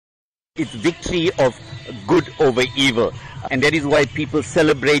It's victory of good over evil. And that is why people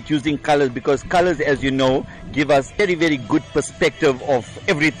celebrate using colors, because colors, as you know, give us very, very good perspective of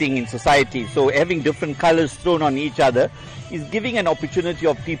everything in society. So having different colors thrown on each other is giving an opportunity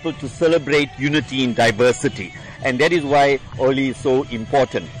of people to celebrate unity in diversity. And that is why Holi is so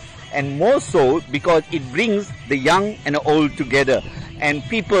important. And more so because it brings the young and the old together. And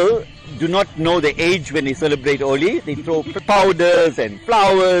people do not know the age when they celebrate Holi. They throw powders and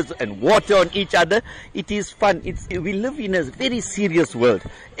flowers and water on each other. It is fun. We live in a very serious world.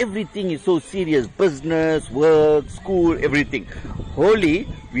 Everything is so serious. Business, work, school, everything. Holi,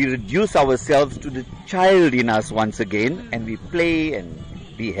 we reduce ourselves to the child in us once again, and we play and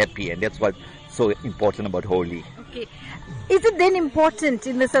be happy. And that's what's so important about Holi. Okay. Is it then important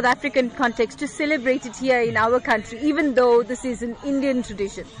in the South African context to celebrate it here in our country, even though this is an Indian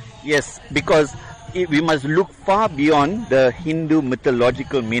tradition? Yes, because we must look far beyond the Hindu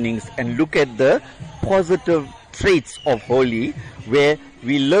mythological meanings and look at the positive traits of Holi, where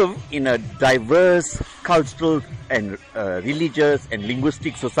we live in a diverse cultural and religious and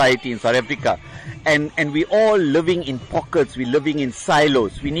linguistic society in South Africa. And we all living in pockets, we're living in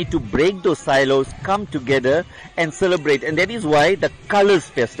silos. We need to break those silos, come together and celebrate. And that is why the Colors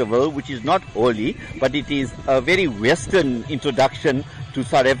Festival, which is not Holi, but it is a very Western introduction to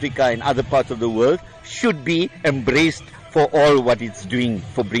South Africa and other parts of the world, should be embraced for all what it's doing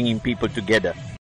for bringing people together.